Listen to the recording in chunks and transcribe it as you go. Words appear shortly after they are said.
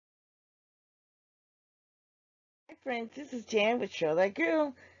friends, this is Jan with Show That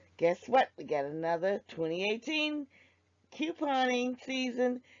Girl. Guess what? We got another 2018 couponing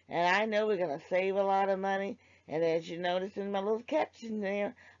season, and I know we're going to save a lot of money. And as you notice in my little caption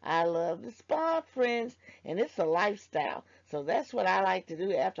there, I love the spa, friends, and it's a lifestyle. So that's what I like to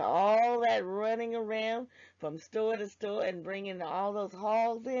do after all that running around from store to store and bringing all those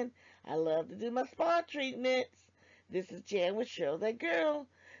hauls in. I love to do my spa treatments. This is Jan with Show That Girl.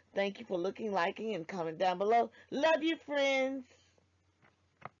 Thank you for looking, liking, and comment down below. Love you, friends.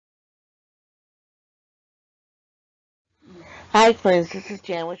 Hi, friends. This is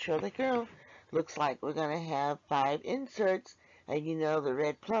Jan with Show That Girl. Looks like we're going to have 5 inserts. And you know the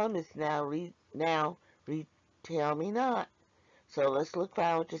RedPlum is now RetailMeNot. So let's look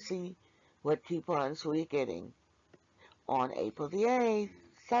forward to see what coupons we're getting on April the 8th,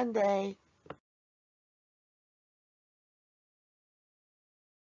 Sunday.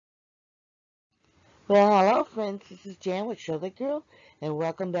 Well, hello, friends. This is Jan with Show That Girl. And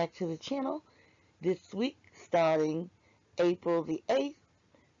welcome back to the channel. This week, starting April the 8th,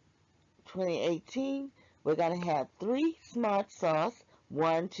 2018, we're going to have 3 SmartSource,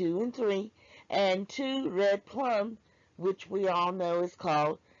 1, 2, and 3, and 2 RedPlum, which we all know is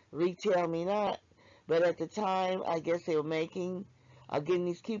called RetailMeNot. But at the time, I guess they were getting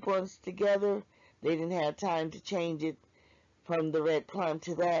these coupons together. They didn't have time to change it from the RedPlum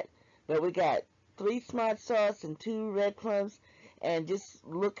to that. But we got 3 SmartSource and 2 RedPlums, and just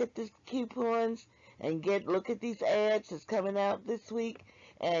look at the coupons and look at these ads that's coming out this week,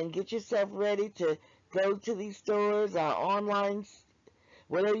 and get yourself ready to go to these stores or online,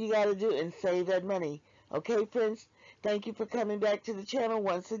 whatever you got to do, and save that money. Okay, friends? Thank you for coming back to the channel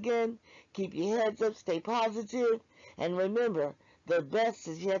once again. Keep your heads up, stay positive, and remember, the best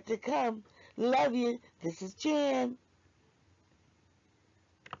is yet to come. Love you. This is Jan.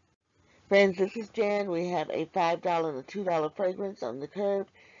 Friends, this is Jan. We have a $5 and a $2 fragrance on the curve.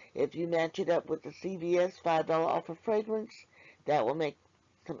 If you match it up with the CVS $5 offer fragrance, that will make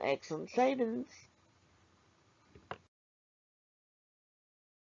some excellent savings.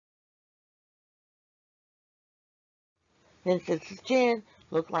 And since it's Jan,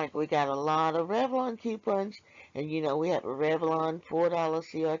 look like we got a lot of Revlon coupons. And you know we have a Revlon $4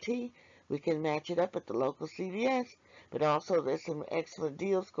 CRT. We can match it up at the local CVS. But also there's some excellent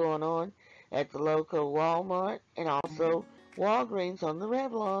deals going on at the local Walmart and also Walgreens on the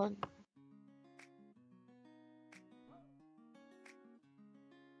Revlon.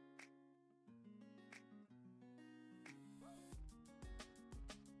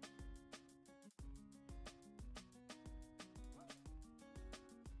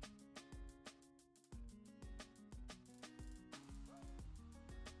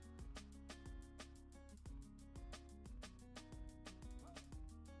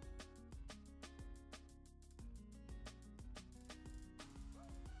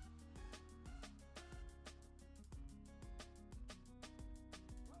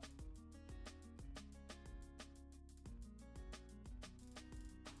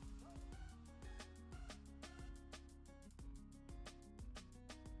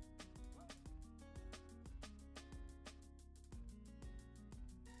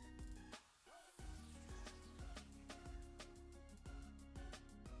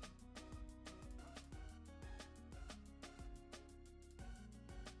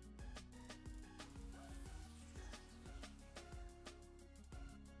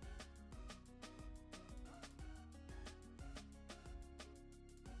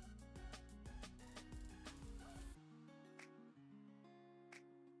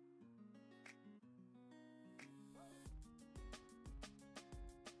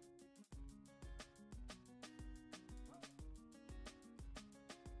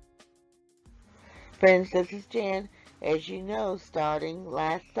 Friends, this is Jan. As you know, starting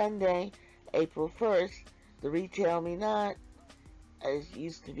last Sunday, April 1st, the RetailMeNot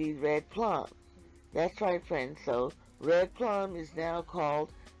used to be RedPlum. That's right, friends. So RedPlum is now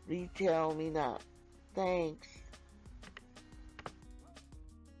called RetailMeNot. Thanks.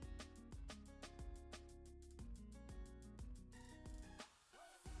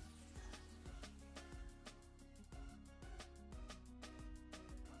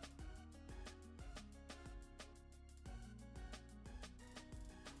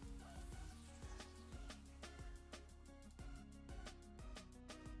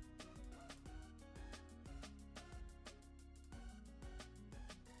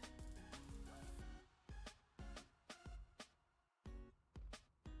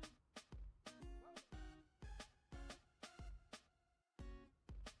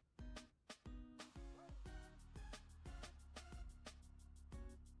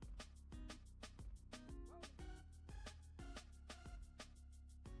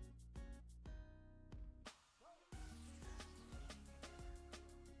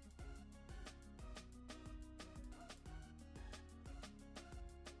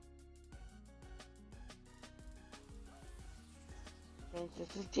 friends,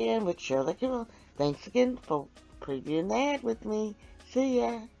 this is Jan with Shirley Girl. Thanks again for previewing the ad with me. See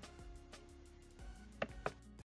ya.